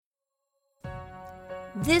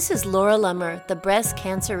This is Laura Lummer, the Breast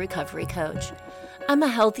Cancer Recovery Coach. I'm a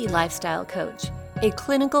healthy lifestyle coach, a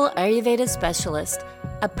clinical Ayurveda specialist,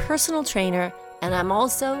 a personal trainer, and I'm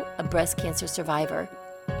also a breast cancer survivor.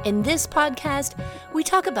 In this podcast, we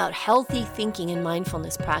talk about healthy thinking and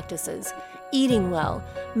mindfulness practices, eating well,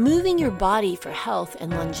 moving your body for health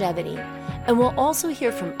and longevity, and we'll also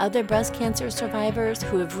hear from other breast cancer survivors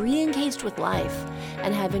who have re-engaged with life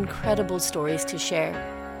and have incredible stories to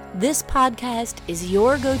share. This podcast is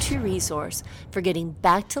your go-to resource for getting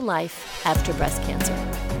back to life after breast cancer.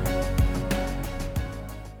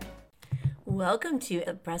 Welcome to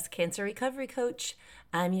a Breast Cancer Recovery Coach.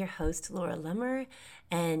 I'm your host, Laura Lummer,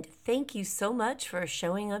 and thank you so much for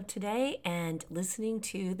showing up today and listening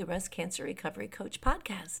to the Breast Cancer Recovery Coach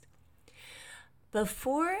podcast.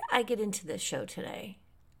 Before I get into this show today,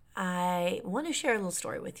 I want to share a little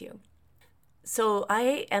story with you. So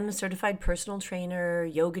I am a certified personal trainer,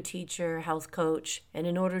 yoga teacher, health coach, and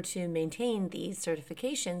in order to maintain these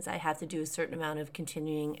certifications, I have to do a certain amount of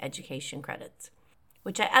continuing education credits,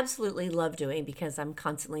 which I absolutely love doing because I'm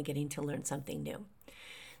constantly getting to learn something new.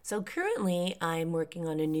 So currently, I'm working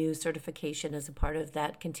on a new certification as a part of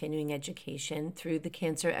that continuing education through the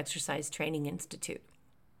Cancer Exercise Training Institute.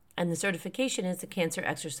 And the certification is a cancer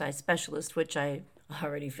exercise specialist, which I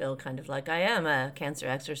already feel kind of like I am a cancer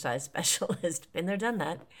exercise specialist. Been there, done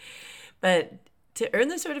that. But to earn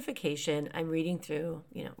the certification, I'm reading through,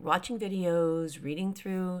 watching videos, reading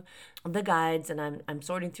through the guides, and I'm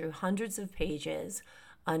sorting through hundreds of pages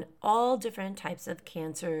on all different types of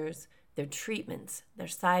cancers, their treatments, their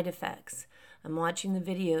side effects. I'm watching the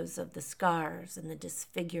videos of the scars and the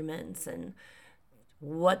disfigurements and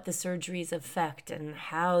what the surgeries affect and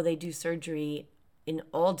how they do surgery in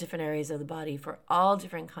all different areas of the body for all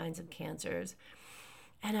different kinds of cancers.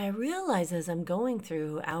 And I realize as I'm going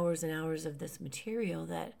through hours and hours of this material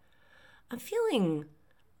that I'm feeling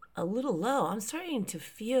a little low. I'm starting to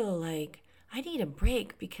feel like I need a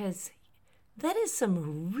break because that is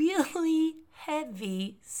some really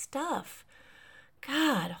heavy stuff.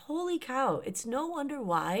 God, holy cow. It's no wonder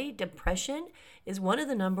why depression is one of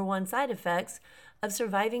the number one side effects of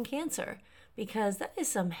surviving cancer, because that is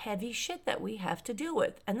some heavy shit that we have to deal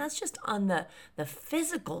with. And that's just on the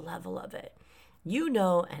physical level of it. You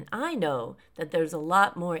know, and I know that there's a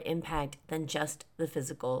lot more impact than just the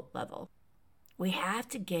physical level. We have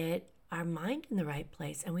to get our mind in the right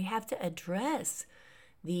place, and we have to address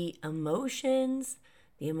the emotions,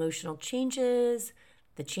 the emotional changes,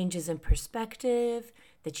 the changes in perspective,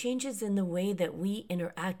 the changes in the way that we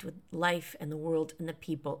interact with life and the world and the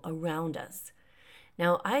people around us.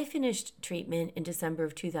 Now, I finished treatment in December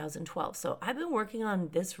of 2012, so I've been working on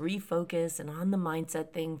this refocus and on the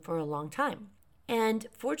mindset thing for a long time. And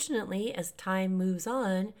fortunately, as time moves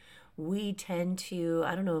on, we tend to,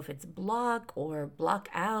 I don't know if it's block or block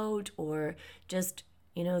out or just,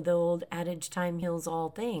 the old adage, time heals all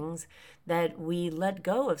things, that we let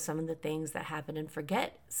go of some of the things that happen and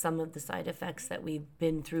forget some of the side effects that we've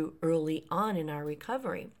been through early on in our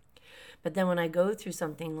recovery. But then when I go through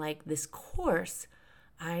something like this course,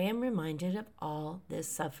 I am reminded of all this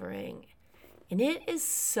suffering. And it is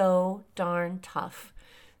so darn tough.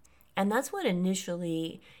 And that's what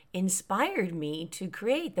initially inspired me to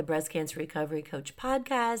create the Breast Cancer Recovery Coach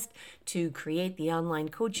podcast, to create the online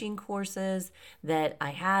coaching courses that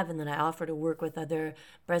I have and that I offer to work with other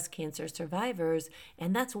breast cancer survivors.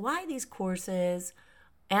 And that's why these courses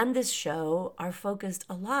and this show are focused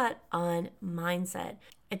a lot on mindset.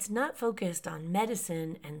 It's not focused on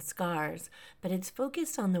medicine and scars, but it's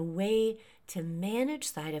focused on the way to manage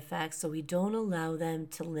side effects so we don't allow them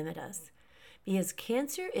to limit us. Because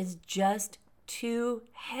cancer is just too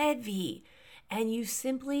heavy, and you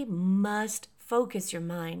simply must focus your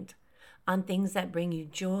mind on things that bring you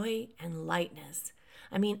joy and lightness.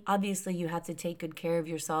 I mean, obviously you have to take good care of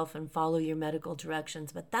yourself and follow your medical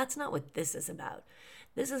directions, but that's not what this is about.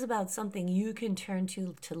 This is about something you can turn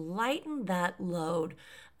to lighten that load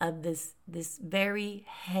of this very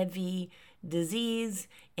heavy disease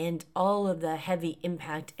and all of the heavy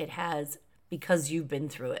impact it has because you've been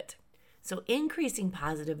through it. So increasing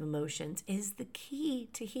positive emotions is the key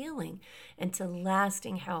to healing and to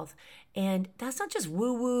lasting health. And that's not just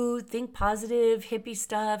woo-woo, think positive, hippie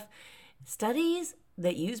stuff. Studies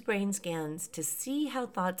that use brain scans to see how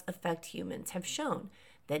thoughts affect humans have shown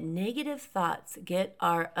that negative thoughts get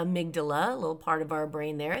our amygdala, a little part of our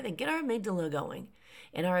brain there, they get our amygdala going.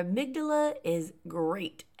 And our amygdala is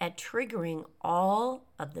great at triggering all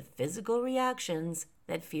of the physical reactions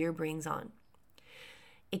that fear brings on.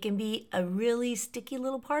 It can be a really sticky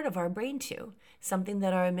little part of our brain too. Something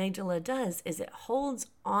that our amygdala does is it holds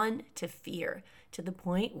on to fear to the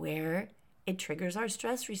point where it triggers our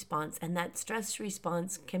stress response, and that stress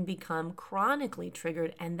response can become chronically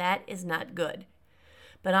triggered, and that is not good.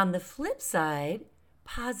 But on the flip side,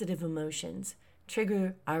 positive emotions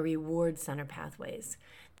trigger our reward center pathways.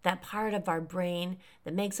 That part of our brain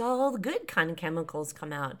that makes all the good kind of chemicals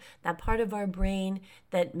come out. That part of our brain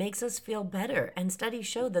that makes us feel better. And studies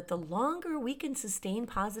show that the longer we can sustain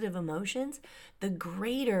positive emotions, the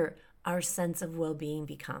greater our sense of well-being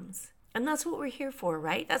becomes. And that's what we're here for,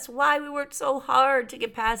 right? That's why we worked so hard to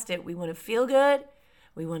get past it. We want to feel good.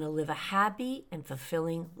 We want to live a happy and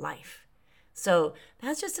fulfilling life. So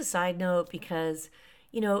that's just a side note because,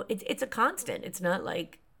 it's a constant. It's not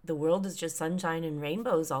like the world is just sunshine and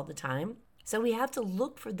rainbows all the time. So we have to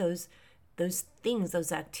look for those things,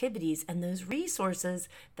 those activities, and those resources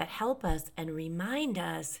that help us and remind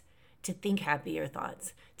us to think happier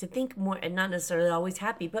thoughts, to think more, and not necessarily always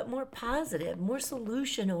happy, but more positive, more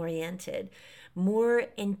solution-oriented, more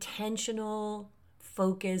intentional,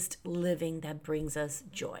 focused living that brings us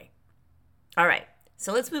joy. All right,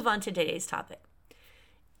 so let's move on to today's topic.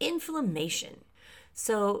 Inflammation.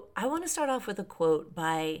 So I want to start off with a quote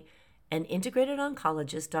by an integrated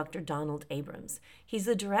oncologist, Dr. Donald Abrams. He's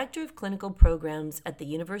the director of clinical programs at the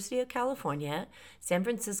University of California, San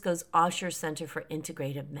Francisco's Osher Center for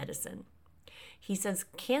Integrative Medicine. He says,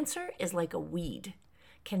 cancer is like a weed.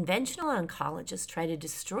 Conventional oncologists try to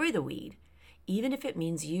destroy the weed, even if it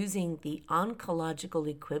means using the oncological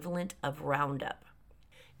equivalent of Roundup.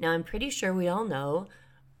 Now, I'm pretty sure we all know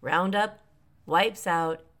Roundup wipes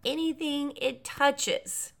out anything it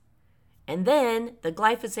touches. And then the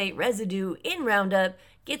glyphosate residue in Roundup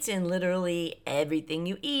gets in literally everything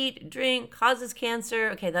you eat, drink, causes cancer.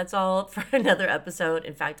 Okay, that's all for another episode.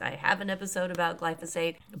 In fact, I have an episode about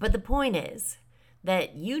glyphosate. But the point is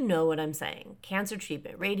that you know what I'm saying. Cancer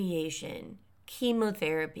treatment, radiation,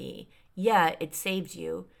 chemotherapy. Yeah, it saved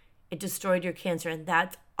you. It destroyed your cancer, and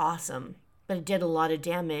that's awesome. But it did a lot of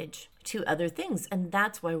damage to other things, and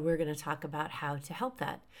that's why we're going to talk about how to help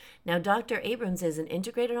that. Now, Dr. Abrams is an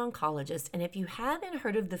integrated oncologist, and if you haven't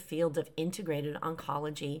heard of the field of integrated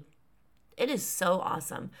oncology, it is so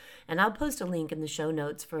awesome. And I'll post a link in the show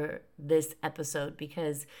notes for this episode,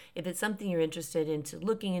 because if it's something you're interested in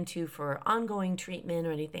looking into for ongoing treatment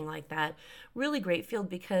or anything like that, really great field,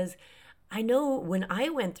 because I know when I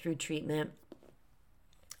went through treatment,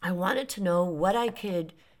 I wanted to know what I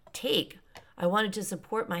could take. I wanted to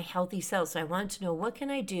support my healthy cells. So I wanted to know, what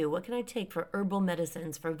can I do? What can I take for herbal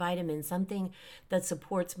medicines, for vitamins, something that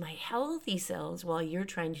supports my healthy cells while you're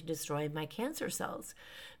trying to destroy my cancer cells?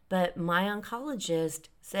 But my oncologist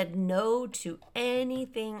said no to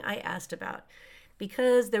anything I asked about,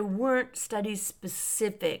 because there weren't studies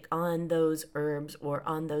specific on those herbs or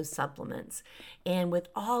on those supplements. And with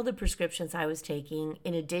all the prescriptions I was taking,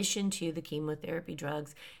 in addition to the chemotherapy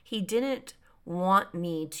drugs, he didn't want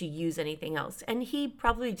me to use anything else. And he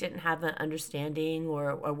probably didn't have an understanding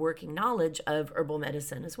or a working knowledge of herbal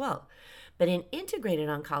medicine as well. But in integrated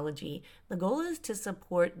oncology, the goal is to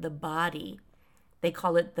support the body. They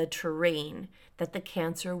call it the terrain that the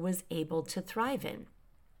cancer was able to thrive in.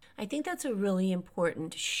 I think that's a really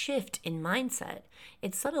important shift in mindset.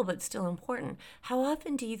 It's subtle, but still important. How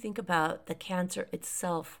often do you think about the cancer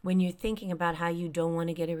itself when you're thinking about how you don't want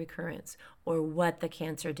to get a recurrence or what the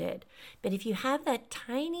cancer did? But if you have that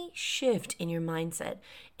tiny shift in your mindset,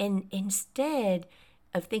 and instead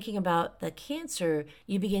of thinking about the cancer,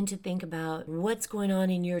 you begin to think about what's going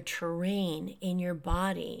on in your terrain, in your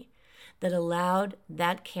body, that allowed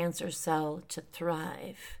that cancer cell to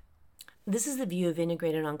thrive. This is the view of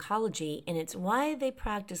integrated oncology, and it's why they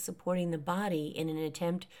practice supporting the body in an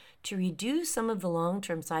attempt to reduce some of the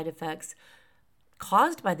long-term side effects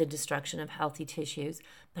caused by the destruction of healthy tissues,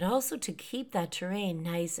 but also to keep that terrain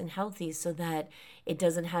nice and healthy so that it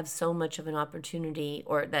doesn't have so much of an opportunity,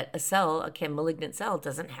 or that a malignant cell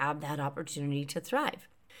doesn't have that opportunity to thrive.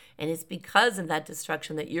 And it's because of that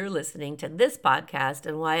destruction that you're listening to this podcast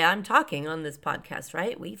and why I'm talking on this podcast,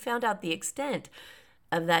 right? We found out the extent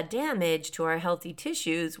of that damage to our healthy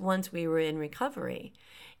tissues once we were in recovery.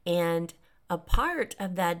 And a part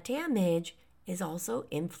of that damage is also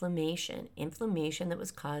inflammation that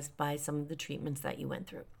was caused by some of the treatments that you went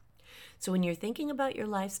through. So when you're thinking about your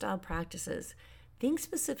lifestyle practices, think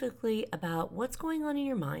specifically about what's going on in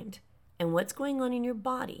your mind and what's going on in your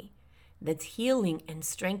body that's healing and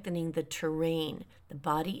strengthening the terrain, the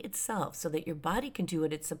body itself, so that your body can do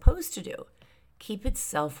what it's supposed to do, keep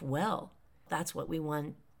itself well. That's what we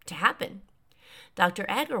want to happen. Dr.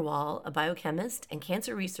 Agarwal, a biochemist and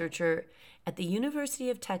cancer researcher at the University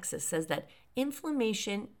of Texas, says that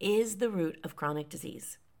inflammation is the root of chronic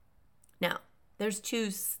disease. Now, there's two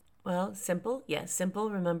Well, simple, yes,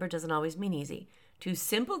 simple, remember, doesn't always mean easy. Two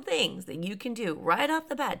simple things that you can do right off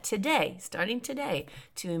the bat today, starting today,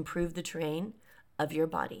 to improve the terrain of your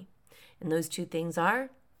body. And those two things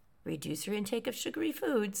are reduce your intake of sugary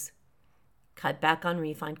foods, cut back on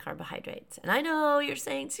refined carbohydrates. And I know you're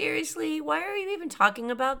saying, seriously, why are you even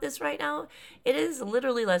talking about this right now? It is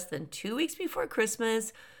literally less than 2 weeks before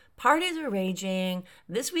Christmas. Parties are raging.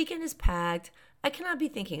 This weekend is packed. I cannot be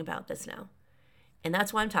thinking about this now. And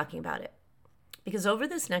that's why I'm talking about it. Because over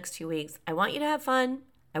this next 2 weeks, I want you to have fun.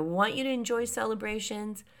 I want you to enjoy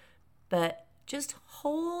celebrations, but just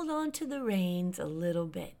hold on to the reins a little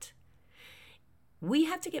bit. We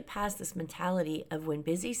have to get past this mentality of when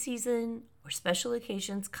busy season or special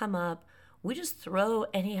occasions come up, we just throw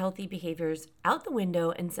any healthy behaviors out the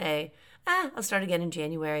window and say, I'll start again in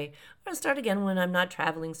January, or I'll start again when I'm not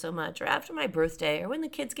traveling so much, or after my birthday, or when the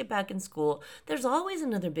kids get back in school. There's always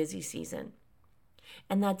another busy season.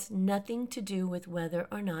 And that's nothing to do with whether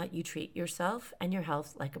or not you treat yourself and your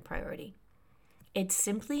health like a priority. It's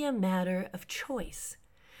simply a matter of choice.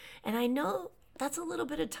 And I know that's a little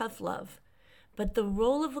bit of tough love, but the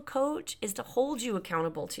role of a coach is to hold you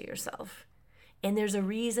accountable to yourself. And there's a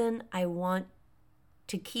reason I want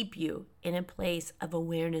to keep you in a place of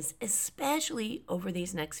awareness, especially over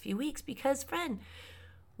these next few weeks, because, friend,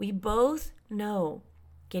 we both know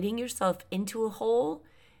getting yourself into a hole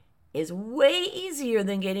is way easier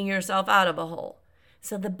than getting yourself out of a hole.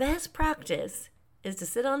 So the best practice is to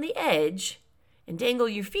sit on the edge and dangle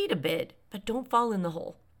your feet a bit, but don't fall in the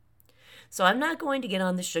hole. So I'm not going to get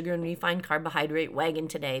on the sugar and refined carbohydrate wagon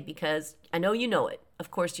today because I know you know it. Of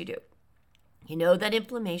course you do. You know that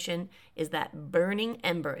inflammation is that burning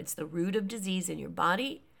ember. It's the root of disease in your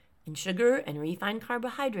body, and sugar and refined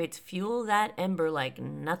carbohydrates fuel that ember like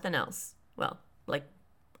nothing else. Well, like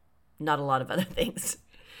not a lot of other things.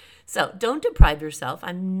 So don't deprive yourself.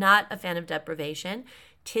 I'm not a fan of deprivation.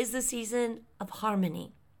 'Tis the season of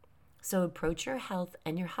harmony. So approach your health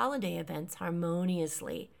and your holiday events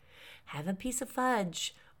harmoniously. Have a piece of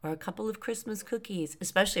fudge or a couple of Christmas cookies,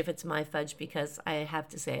 especially if it's my fudge, because I have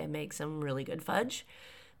to say I make some really good fudge.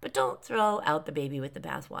 But don't throw out the baby with the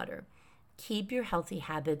bathwater. Keep your healthy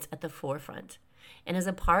habits at the forefront. And as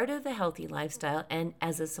a part of a healthy lifestyle and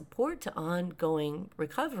as a support to ongoing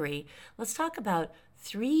recovery, let's talk about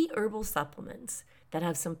 3 herbal supplements that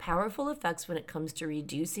have some powerful effects when it comes to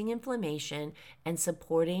reducing inflammation and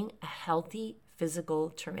supporting a healthy physical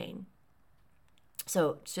terrain.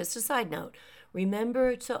 So just a side note,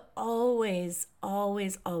 remember to always,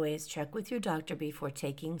 always, always check with your doctor before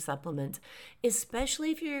taking supplements,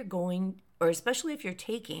 especially if you're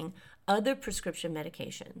taking other prescription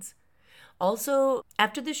medications. Also,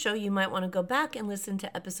 after the show, you might want to go back and listen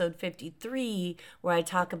to episode 53, where I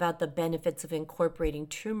talk about the benefits of incorporating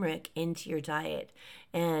turmeric into your diet.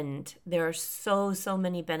 And there are so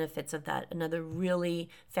many benefits of that. Another really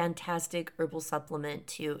fantastic herbal supplement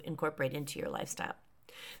to incorporate into your lifestyle.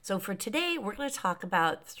 So for today, we're going to talk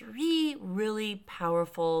about 3 really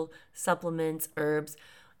powerful supplements, herbs.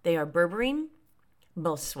 They are berberine,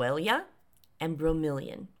 boswellia, and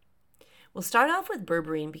bromelain. We'll start off with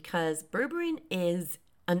berberine because berberine is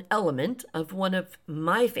an element of one of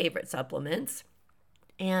my favorite supplements.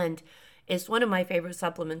 And it's one of my favorite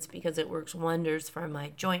supplements because it works wonders for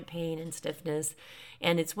my joint pain and stiffness.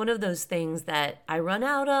 And it's one of those things that I run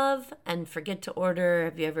out of and forget to order.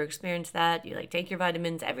 Have you ever experienced that? You take your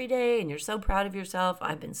vitamins every day and you're so proud of yourself.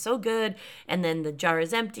 I've been so good. And then the jar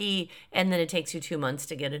is empty and then it takes you 2 months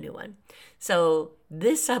to get a new one. So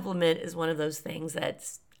this supplement is one of those things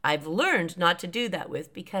that's I've learned not to do that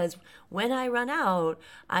with, because when I run out,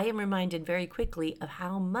 I am reminded very quickly of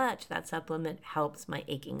how much that supplement helps my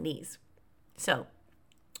aching knees. So,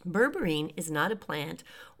 berberine is not a plant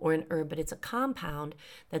or an herb, but it's a compound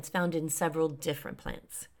that's found in several different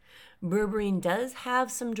plants. Berberine does have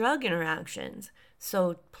some drug interactions,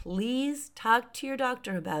 so please talk to your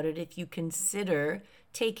doctor about it if you consider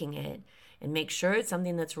taking it. And make sure it's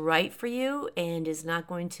something that's right for you and is not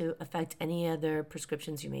going to affect any other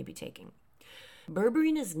prescriptions you may be taking.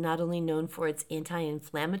 Berberine is not only known for its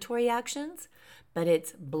anti-inflammatory actions, but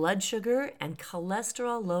its blood sugar and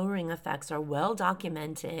cholesterol lowering effects are well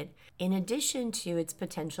documented, in addition to its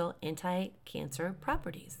potential anti-cancer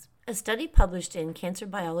properties. A study published in Cancer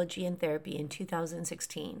Biology and Therapy in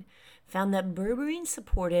 2016 found that berberine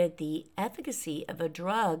supported the efficacy of a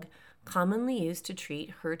drug commonly used to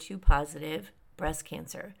treat HER2-positive breast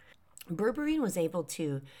cancer. Berberine was able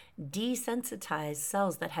to desensitize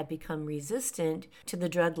cells that had become resistant to the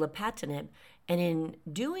drug lapatinib, and in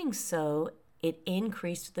doing so, it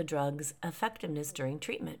increased the drug's effectiveness during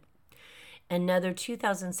treatment. Another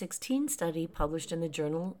 2016 study published in the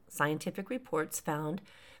journal Scientific Reports found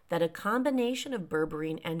that a combination of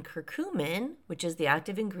berberine and curcumin, which is the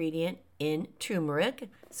active ingredient in turmeric,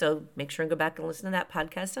 so make sure and go back and listen to that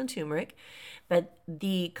podcast on turmeric, but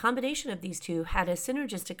the combination of these two had a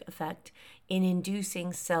synergistic effect in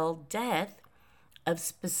inducing cell death of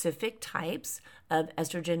specific types of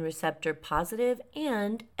estrogen receptor positive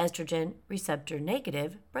and estrogen receptor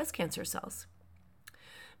negative breast cancer cells.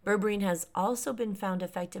 Berberine has also been found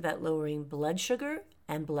effective at lowering blood sugar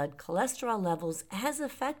and blood cholesterol levels as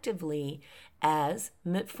effectively as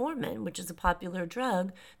metformin, which is a popular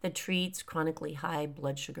drug that treats chronically high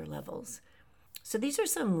blood sugar levels. So these are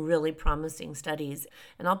some really promising studies,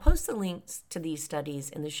 and I'll post the links to these studies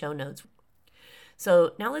in the show notes.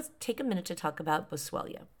 So now let's take a minute to talk about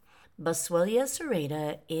Boswellia. Boswellia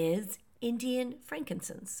serrata is Indian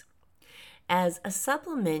frankincense. As a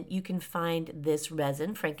supplement, you can find this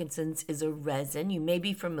resin. Frankincense is a resin. You may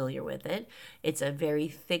be familiar with it. It's a very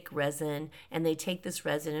thick resin, and they take this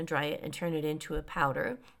resin and dry it and turn it into a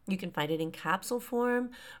powder. You can find it in capsule form,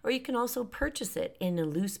 or you can also purchase it in a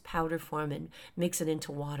loose powder form and mix it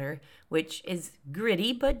into water, which is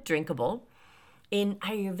gritty but drinkable. In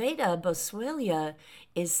Ayurveda, Boswellia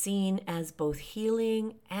is seen as both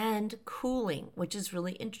healing and cooling, which is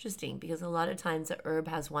really interesting because a lot of times a herb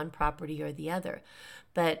has one property or the other.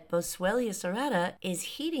 But Boswellia serrata is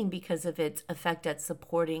heating because of its effect at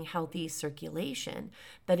supporting healthy circulation,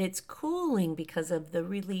 but it's cooling because of the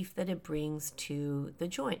relief that it brings to the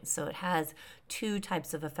joints. So it has two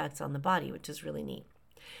types of effects on the body, which is really neat.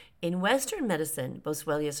 In Western medicine,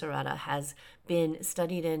 Boswellia serrata has been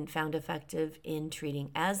studied and found effective in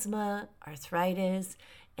treating asthma, arthritis,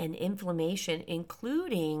 and inflammation,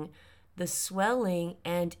 including the swelling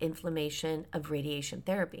and inflammation of radiation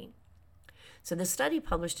therapy. So the study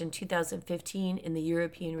published in 2015 in the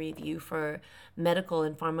European Review for Medical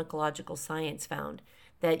and Pharmacological Science found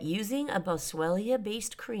that using a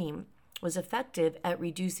Boswellia-based cream was effective at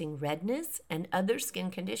reducing redness and other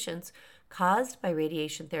skin conditions caused by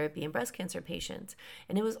radiation therapy in breast cancer patients.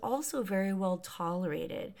 And it was also very well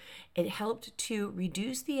tolerated. It helped to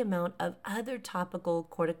reduce the amount of other topical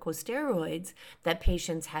corticosteroids that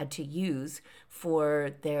patients had to use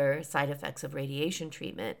for their side effects of radiation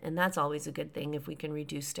treatment. And that's always a good thing if we can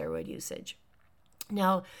reduce steroid usage.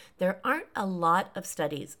 Now, there aren't a lot of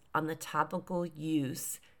studies on the topical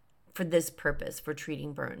use for this purpose, for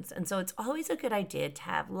treating burns. And so it's always a good idea to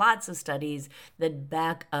have lots of studies that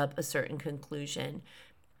back up a certain conclusion.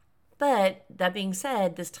 But that being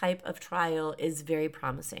said, this type of trial is very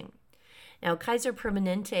promising. Now, Kaiser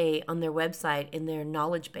Permanente on their website, in their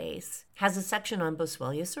knowledge base, has a section on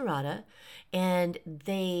Boswellia serrata, and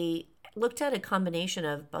they looked at a combination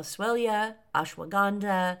of Boswellia,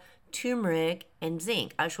 ashwagandha, turmeric, and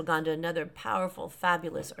zinc. Ashwagandha, another powerful,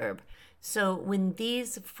 fabulous herb. So when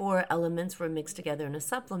these four elements were mixed together in a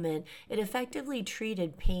supplement, it effectively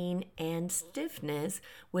treated pain and stiffness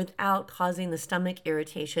without causing the stomach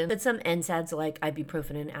irritation that some NSAIDs like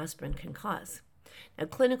ibuprofen and aspirin can cause. Now,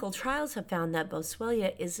 clinical trials have found that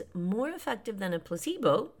Boswellia is more effective than a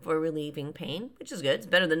placebo for relieving pain, which is good. It's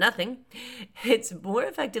better than nothing. It's more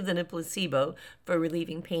effective than a placebo for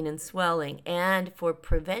relieving pain and swelling and for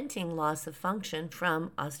preventing loss of function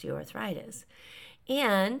from osteoarthritis.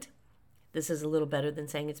 And this is a little better than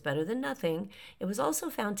saying it's better than nothing. It was also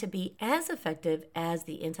found to be as effective as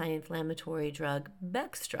the anti-inflammatory drug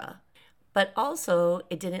Bextra, but also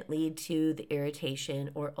it didn't lead to the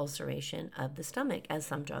irritation or ulceration of the stomach as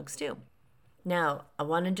some drugs do. Now, I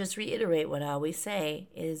want to just reiterate what I always say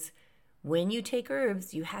is when you take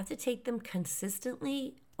herbs, you have to take them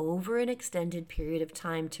consistently over an extended period of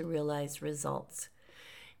time to realize results.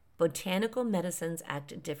 Botanical medicines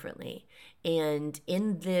act differently. And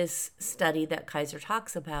in this study that Kaiser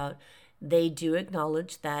talks about, they do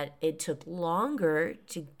acknowledge that it took longer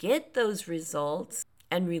to get those results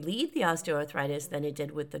and relieve the osteoarthritis than it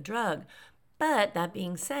did with the drug. But that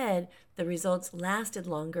being said, the results lasted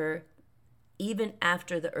longer even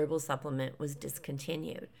after the herbal supplement was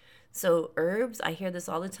discontinued. So herbs, I hear this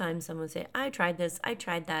all the time. Someone say, I tried this, I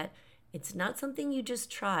tried that. It's not something you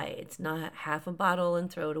just try. It's not half a bottle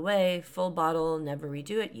and throw it away, full bottle, never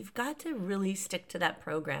redo it. You've got to really stick to that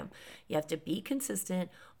program. You have to be consistent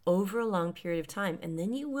over a long period of time, and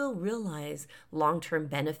then you will realize long-term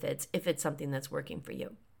benefits if it's something that's working for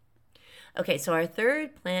you. Okay, so our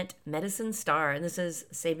third plant medicine star, and this is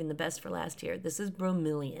saving the best for last here, this is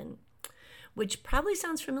bromeliad, which probably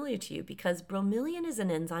sounds familiar to you because bromeliad is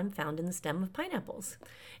an enzyme found in the stem of pineapples.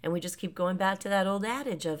 And we just keep going back to that old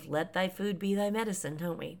adage of let thy food be thy medicine,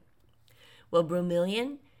 don't we? Well,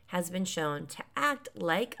 bromeliad has been shown to act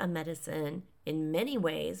like a medicine in many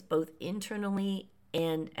ways, both internally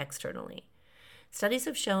and externally. Studies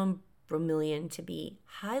have shown bromelain to be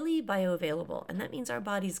highly bioavailable, and that means our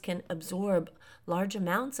bodies can absorb large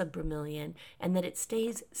amounts of bromelain and that it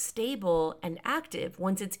stays stable and active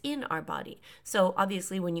once it's in our body. So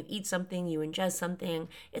obviously when you eat something, you ingest something,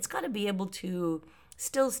 it's got to be able to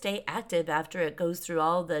still stay active after it goes through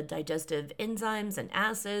all the digestive enzymes and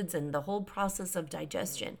acids and the whole process of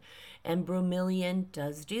digestion. And bromelain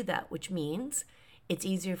does do that, which means it's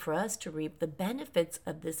easier for us to reap the benefits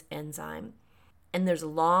of this enzyme. And there's a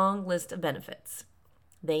long list of benefits.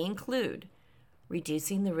 They include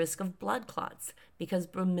reducing the risk of blood clots because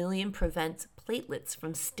bromelain prevents platelets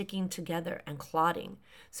from sticking together and clotting.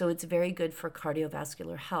 So it's very good for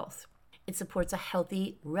cardiovascular health. It supports a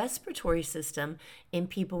healthy respiratory system in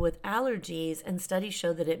people with allergies, and studies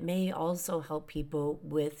show that it may also help people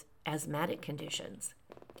with asthmatic conditions.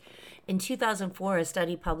 In 2004, a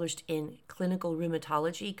study published in Clinical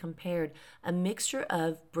Rheumatology compared a mixture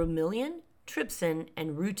of bromelain, trypsin,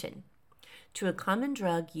 and rutin to a common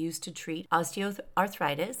drug used to treat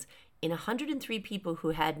osteoarthritis in 103 people who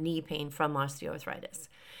had knee pain from osteoarthritis.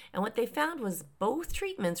 And what they found was both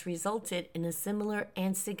treatments resulted in a similar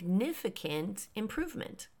and significant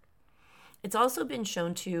improvement. It's also been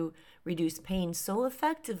shown to reduce pain so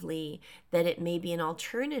effectively that it may be an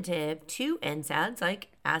alternative to NSAIDs like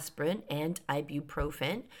aspirin and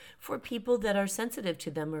ibuprofen for people that are sensitive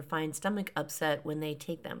to them or find stomach upset when they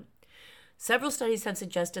take them. Several studies have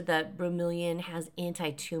suggested that bromelain has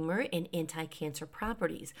anti-tumor and anti-cancer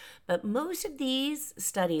properties, but most of these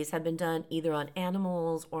studies have been done either on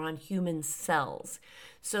animals or on human cells.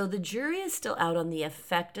 So the jury is still out on the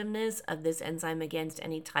effectiveness of this enzyme against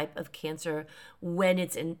any type of cancer when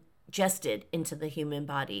it's ingested into the human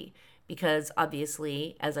body, because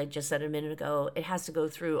obviously, as I just said a minute ago, it has to go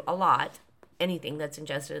through a lot, anything that's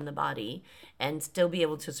ingested in the body, and still be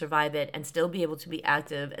able to survive it and still be able to be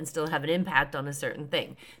active and still have an impact on a certain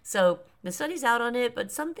thing. So the study's out on it,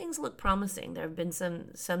 but some things look promising. There have been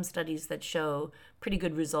some studies that show pretty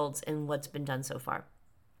good results in what's been done so far.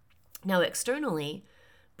 Now, externally,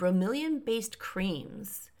 bromelain-based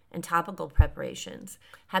creams and topical preparations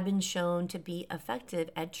have been shown to be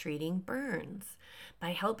effective at treating burns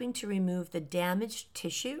by helping to remove the damaged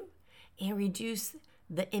tissue and reduce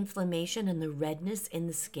the inflammation and the redness in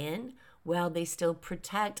the skin while they still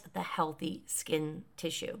protect the healthy skin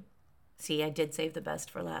tissue. See, I did save the best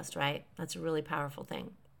for last, right? That's a really powerful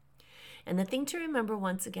thing. And the thing to remember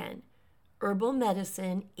once again, herbal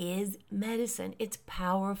medicine is medicine. It's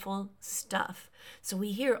powerful stuff. So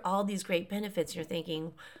we hear all these great benefits. You're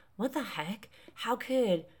thinking, what the heck? How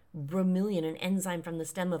could bromelain, an enzyme from the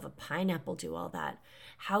stem of a pineapple, do all that?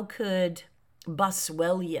 How could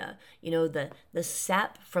boswellia, the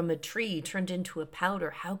sap from a tree turned into a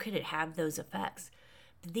powder, how could it have those effects?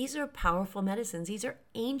 But these are powerful medicines. These are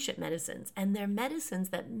ancient medicines, and they're medicines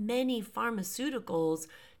that many pharmaceuticals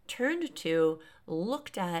turned to,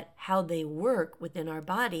 looked at how they work within our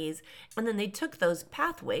bodies, and then they took those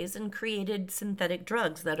pathways and created synthetic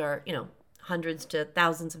drugs that are, hundreds to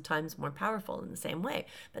thousands of times more powerful in the same way.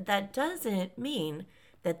 But that doesn't mean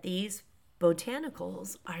that these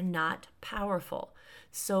botanicals are not powerful.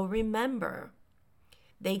 So remember,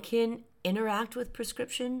 they can interact with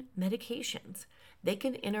prescription medications. They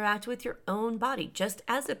can interact with your own body, just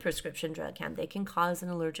as a prescription drug can. They can cause an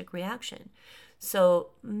allergic reaction. So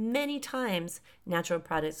many times natural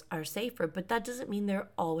products are safer, but that doesn't mean they're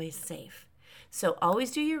always safe. So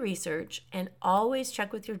always do your research and always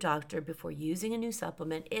check with your doctor before using a new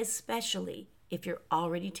supplement, especially if you're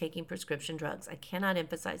already taking prescription drugs. I cannot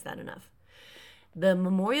emphasize that enough. The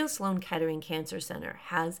Memorial Sloan Kettering Cancer Center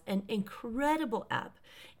has an incredible app.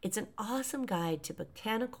 It's an awesome guide to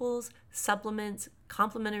botanicals, supplements,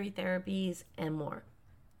 complementary therapies, and more.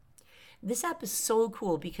 This app is so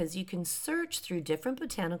cool because you can search through different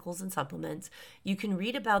botanicals and supplements. You can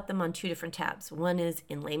read about them on two different tabs. One is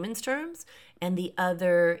in layman's terms, and the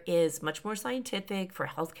other is much more scientific for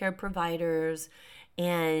healthcare providers.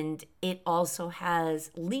 And it also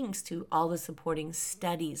has links to all the supporting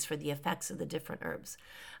studies for the effects of the different herbs.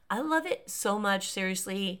 I love it so much.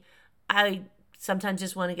 Seriously, I sometimes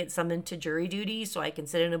just want to get summoned to jury duty so I can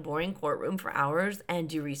sit in a boring courtroom for hours and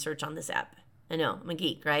do research on this app. I know, I'm a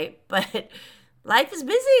geek, right? But life is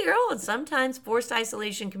busy, girl. And sometimes forced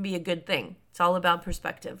isolation can be a good thing. It's all about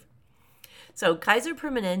perspective. So Kaiser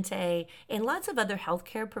Permanente and lots of other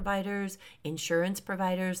healthcare providers, insurance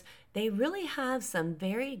providers, they really have some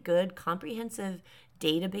very good comprehensive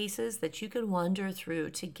databases that you can wander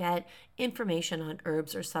through to get information on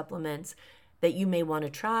herbs or supplements that you may want to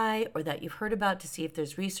try or that you've heard about to see if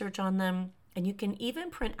there's research on them. And you can even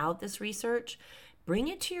print out this research, bring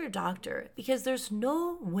it to your doctor, because there's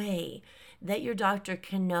no way that your doctor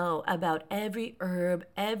can know about every herb,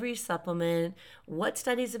 every supplement, what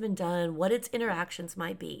studies have been done, what its interactions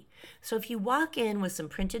might be. So if you walk in with some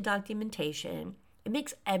printed documentation, it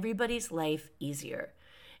makes everybody's life easier.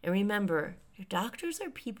 And remember, your doctors are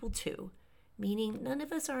people too, meaning none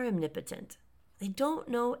of us are omnipotent. They don't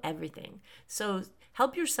know everything. So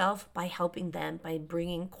help yourself by helping them by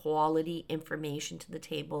bringing quality information to the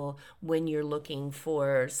table when you're looking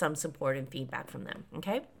for some support and feedback from them,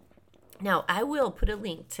 okay? Now, I will put a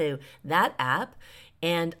link to that app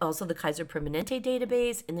and also the Kaiser Permanente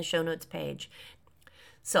database in the show notes page.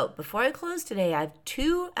 So before I close today, I have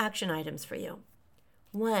 2 action items for you.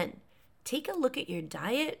 1, take a look at your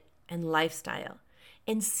diet and lifestyle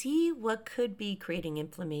and see what could be creating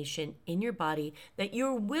inflammation in your body that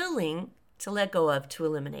you're willing to let go of to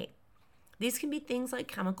eliminate. These can be things like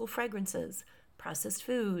chemical fragrances, processed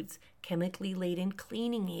foods, chemically laden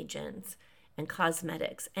cleaning agents, and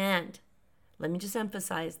cosmetics. And let me just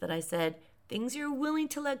emphasize that I said things you're willing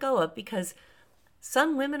to let go of, because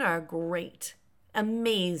some women are great,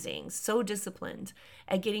 amazing, so disciplined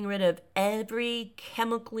at getting rid of every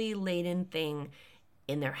chemically laden thing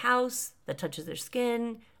in their house that touches their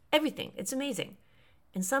skin, everything. It's amazing.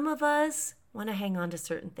 And some of us want to hang on to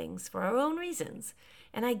certain things for our own reasons.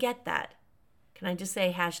 And I get that. Can I just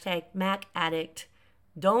say #MacAddict?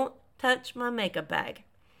 Don't touch my makeup bag.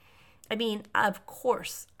 I mean, of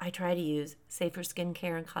course, I try to use safer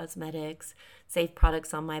skincare and cosmetics, safe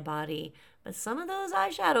products on my body, but some of those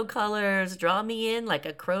eyeshadow colors draw me in like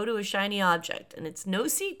a crow to a shiny object. And it's no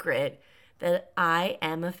secret that I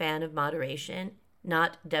am a fan of moderation,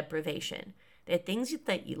 not deprivation. There are things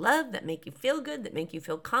that you love, that make you feel good, that make you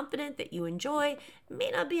feel confident, that you enjoy. It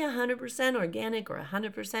may not be 100% organic or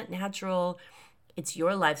 100% natural. It's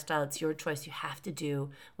your lifestyle. It's your choice. You have to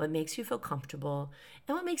do what makes you feel comfortable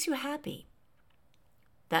and what makes you happy.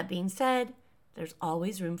 That being said, there's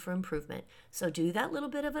always room for improvement. So do that little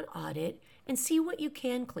bit of an audit and see what you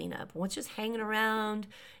can clean up, what's just hanging around,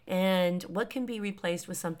 and what can be replaced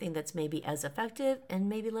with something that's maybe as effective and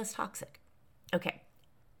maybe less toxic. Okay,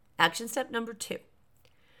 action step number 2.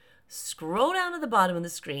 Scroll down to the bottom of the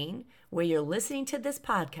screen where you're listening to this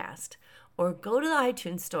podcast, or go to the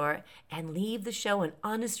iTunes store and leave the show an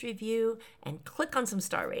honest review and click on some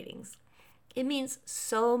star ratings. It means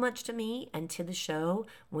so much to me and to the show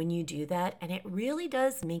when you do that, and it really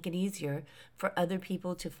does make it easier for other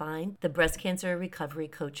people to find the Breast Cancer Recovery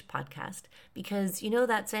Coach podcast. Because you know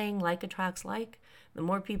that saying, like attracts like? The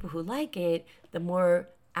more people who like it, the more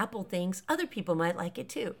Apple thinks other people might like it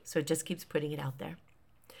too. So it just keeps putting it out there.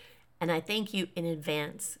 And I thank you in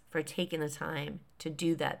advance for taking the time to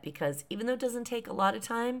do that, because even though it doesn't take a lot of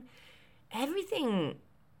time, everything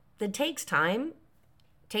that takes time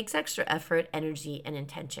takes extra effort, energy, and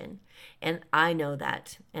intention. And I know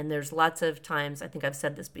that. And there's lots of times, I think I've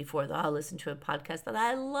said this before, that I'll listen to a podcast that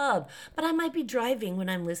I love, but I might be driving when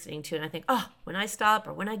I'm listening to it. And I think, when I stop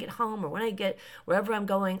or when I get home or when I get wherever I'm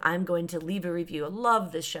going to leave a review. I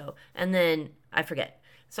love this show. And then I forget.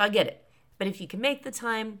 So I get it. But if you can make the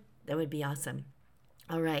time, that would be awesome.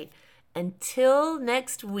 All right. Until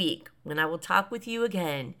next week, when I will talk with you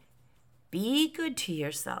again, be good to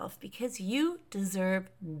yourself, because you deserve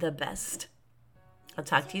the best. I'll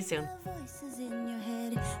talk to you soon. Voices in your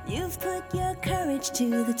head. You've put your courage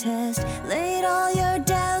to the test, laid all your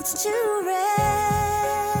doubts to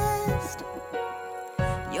rest.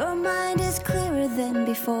 Your mind is clearer than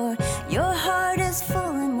before. Your heart is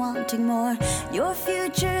full and wanting more. Your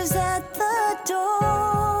future's at the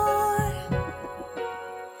door.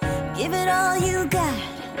 Give it all you got.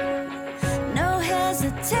 No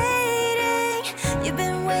hesitating. You've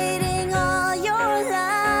been waiting all your life.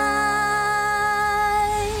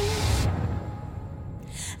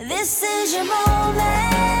 This is your moment.